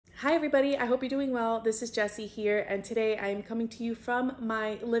Hi everybody, I hope you're doing well. This is Jessie here, and today I am coming to you from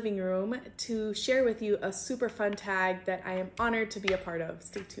my living room to share with you a super fun tag that I am honored to be a part of.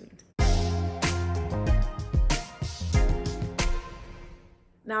 Stay tuned.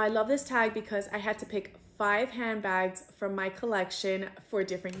 Now I love this tag because I had to pick 5 handbags from my collection for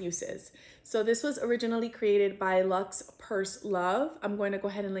different uses. So this was originally created by Luxe Purse Love. I'm going to go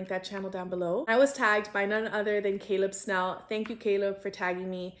ahead and link that channel down below. I was tagged by none other than Caleb Snell. Thank you, Caleb, for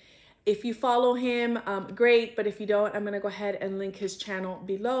tagging me. If you follow him, great, but if you don't, I'm gonna go ahead and link his channel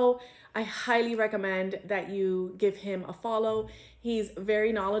below. I highly recommend that you give him a follow. He's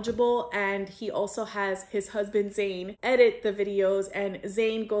very knowledgeable, and he also has his husband Zane edit the videos, and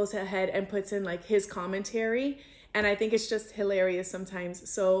Zane goes ahead and puts in like his commentary, and I think it's just hilarious sometimes.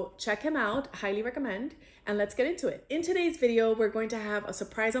 So check him out, highly recommend, and let's get into it. In today's video, we're going to have a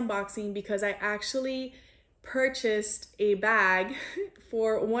surprise unboxing because I actually purchased a bag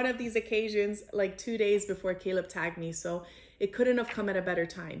for one of these occasions like 2 days before Caleb tagged me, so it couldn't have come at a better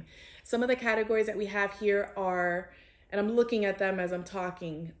time. Some of the categories that we have here are, and I'm looking at them as I'm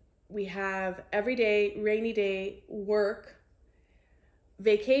talking, we have everyday, rainy day, work,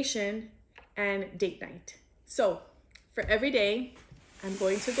 vacation, and date night. So for every day, I'm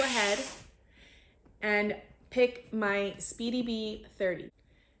going to go ahead and pick my Speedy Bee 30.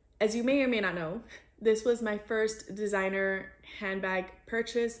 As you may or may not know, this was my first designer handbag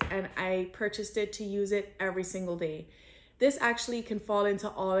purchase, and I purchased it to use it every single day. This actually can fall into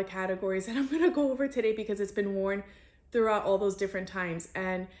all the categories that I'm gonna go over today because it's been worn throughout all those different times.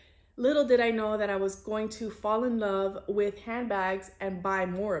 And little did I know that I was going to fall in love with handbags and buy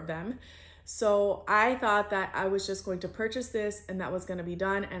more of them. So I thought that I was just going to purchase this and that was gonna be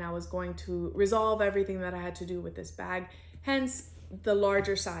done, and I was going to resolve everything that I had to do with this bag. Hence, the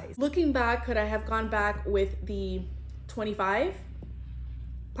larger size. Looking back, could I have gone back with the 25?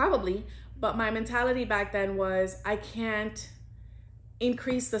 Probably, but my mentality back then was I can't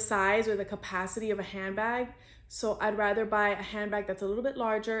increase the size or the capacity of a handbag, so I'd rather buy a handbag that's a little bit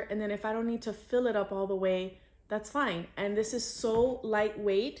larger, and then if I don't need to fill it up all the way, that's fine. And this is so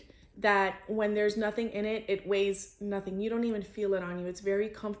lightweight that when there's nothing in it, it weighs nothing. You don't even feel it on you. It's very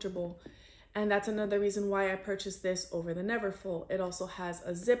comfortable. And that's another reason why I purchased this over the Neverfull. It also has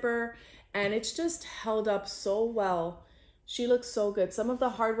a zipper, and it's just held up so well. She looks so good. Some of the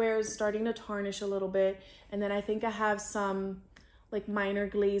hardware is starting to tarnish a little bit, and then I think I have some like minor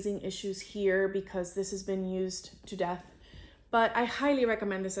glazing issues here because this has been used to death. But I highly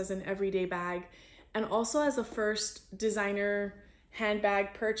recommend this as an everyday bag. And also as a first designer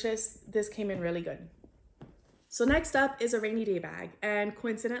handbag purchase, this came in really good. So next up is a rainy day bag, and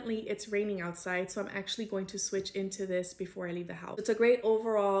coincidentally it's raining outside, so I'm actually going to switch into this before I leave the house. It's a great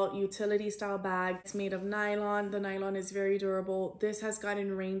overall utility style bag. It's made of nylon. The nylon is very durable. This has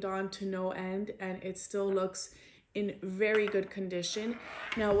gotten rained on to no end, and it still looks in very good condition.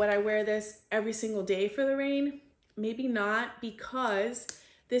 Now, would I wear this every single day for the rain? Maybe not, because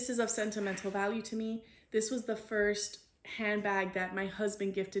this is of sentimental value to me. This was the first handbag that my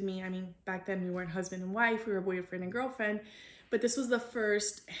husband gifted me. I mean, back then we weren't husband and wife, we were boyfriend and girlfriend, but this was the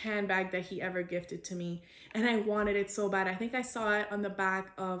first handbag that he ever gifted to me, and I wanted it so bad. I think I saw it on the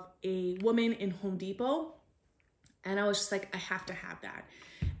back of a woman in Home Depot, and I was just like, I have to have that.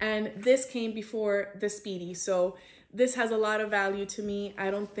 And this came before the Speedy, so this has a lot of value to me.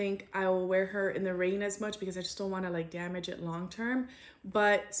 I don't think I will wear her in the rain as much because I just don't want to like damage it long term,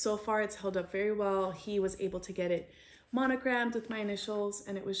 but so far it's held up very well. He was able to get it monogrammed with my initials,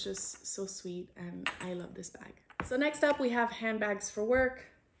 and it was just so sweet, and I love this bag. So next up we have handbags for work,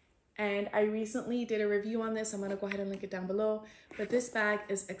 and I recently did a review on this. I'm gonna go ahead and link it down below, but this bag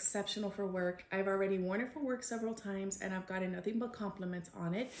is exceptional for work. I've already worn it for work several times, and I've gotten nothing but compliments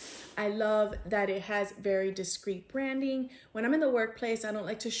on it. I love that it has very discreet branding. When I'm in the workplace, I don't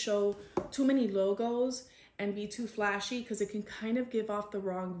like to show too many logos and be too flashy because it can kind of give off the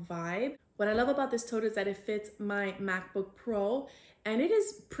wrong vibe. What I love about this tote is that it fits my MacBook Pro, and it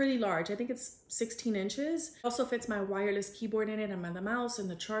is pretty large. I think it's 16 inches. It also fits my wireless keyboard in it, and the mouse and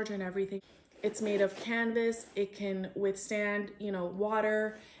the charger and everything. It's made of canvas. It can withstand, you know,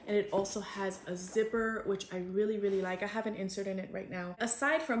 water, and it also has a zipper, which I really, really like. I have an insert in it right now.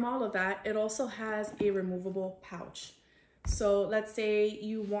 Aside from all of that, it also has a removable pouch. So let's say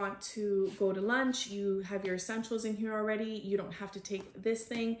you want to go to lunch, you have your essentials in here already. You don't have to take this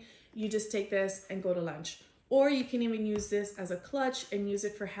thing. You just take this and go to lunch. Or you can even use this as a clutch and use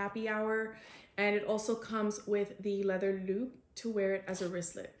it for happy hour. And it also comes with the leather loop to wear it as a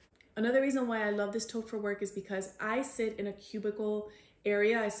wristlet. Another reason why I love this tote for work is because I sit in a cubicle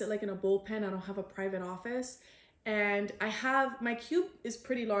area. I sit like in a bullpen. I don't have a private office. And I have, my cube is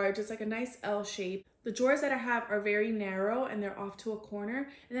pretty large. It's like a nice L shape. The drawers that I have are very narrow and they're off to a corner.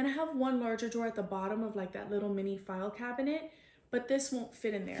 And then I have one larger drawer at the bottom of like that little mini file cabinet, but this won't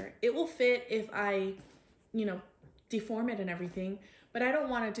fit in there. It will fit if I, you know, deform it and everything, but I don't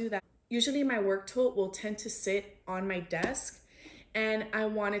want to do that. Usually my work tote will tend to sit on my desk, and I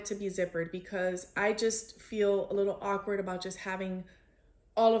want it to be zippered because I just feel a little awkward about just having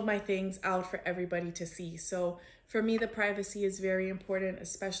all of my things out for everybody to see. So for me, the privacy is very important,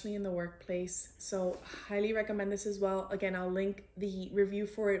 especially in the workplace. So highly recommend this as well. Again, I'll link the review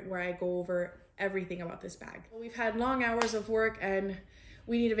for it where I go over everything about this bag. We've had long hours of work and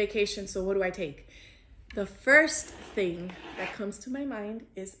we need a vacation, so what do I take? The first thing that comes to my mind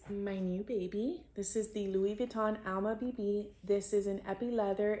is my new baby. This is the Louis Vuitton Alma BB. This is an epi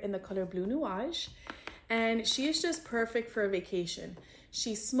leather in the color Blue Nuage, and she is just perfect for a vacation.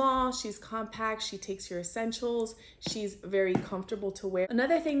 She's small, she's compact, she takes your essentials, she's very comfortable to wear.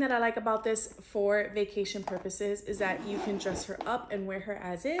 Another thing that I like about this for vacation purposes is that you can dress her up and wear her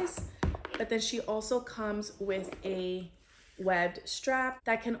as is, but then she also comes with a webbed strap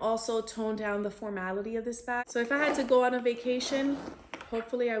that can also tone down the formality of this bag. So if I had to go on a vacation,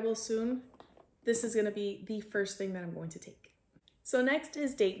 hopefully I will soon, this is gonna be the first thing that I'm going to take. So next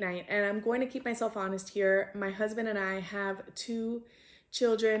is date night, and I'm going to keep myself honest here. My husband and I have 2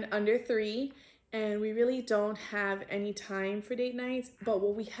 children under 3, and we really don't have any time for date nights, but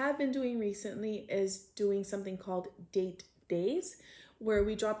what we have been doing recently is doing something called date days, where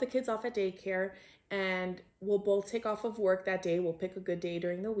we drop the kids off at daycare and we'll both take off of work that day. We'll pick a good day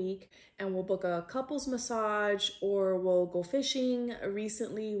during the week and we'll book a couples massage or we'll go fishing.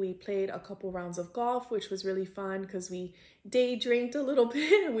 Recently, we played a couple rounds of golf, which was really fun because we day drinked a little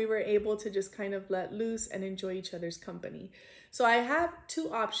bit and we were able to just kind of let loose and enjoy each other's company. So I have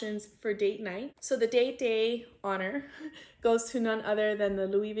 2 options for date night. So the date day honor goes to none other than the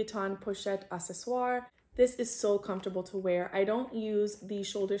Louis Vuitton Pochette Accessoire. This is so comfortable to wear. I don't use the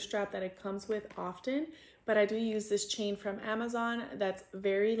shoulder strap that it comes with often, but I do use this chain from Amazon that's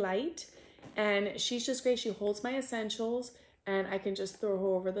very light, and she's just great. She holds my essentials and I can just throw her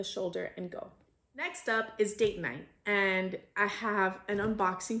over the shoulder and go. Next up is date night, and I have an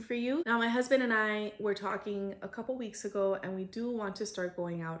unboxing for you. Now, my husband and I were talking a couple weeks ago, and we do want to start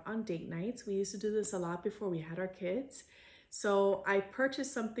going out on date nights. We used to do this a lot before we had our kids. So I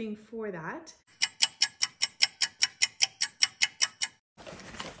purchased something for that.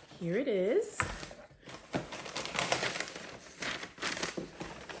 Here it is.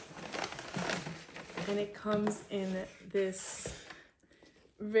 And it comes in this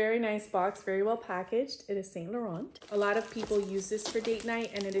very nice box, very well packaged. It is Saint Laurent. A lot of people use this for date night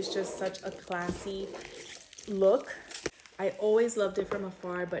and it is just such a classy look. I always loved it from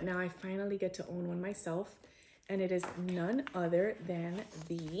afar, but now I finally get to own one myself. And it is none other than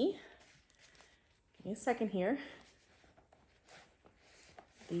the, give me a second here,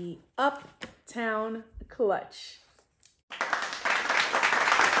 the Uptown Clutch.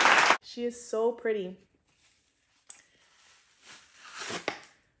 She is so pretty.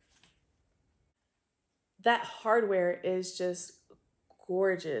 That hardware is just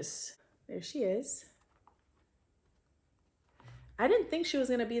gorgeous. There she is. I didn't think she was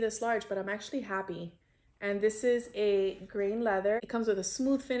gonna be this large, but I'm actually happy. And this is a grain leather. It comes with a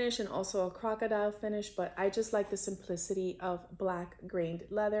smooth finish and also a crocodile finish, but I just like the simplicity of black grained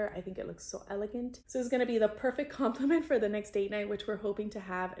leather. I think it looks so elegant. So it's gonna be the perfect complement for the next date night, which we're hoping to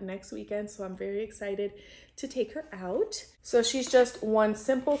have next weekend. So I'm very excited to take her out. So she's just one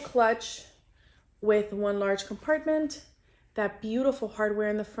simple clutch with one large compartment, that beautiful hardware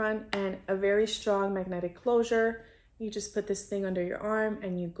in the front, and a very strong magnetic closure. You just put this thing under your arm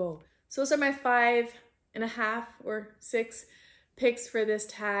and you go. So those are my 5.5 or 6 picks for this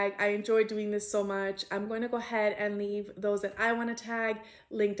tag. I enjoy doing this so much. I'm going to go ahead and leave those that I want to tag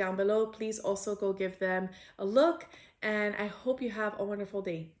linked down below. Please also go give them a look, and I hope you have a wonderful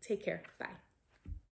day. Take care. Bye.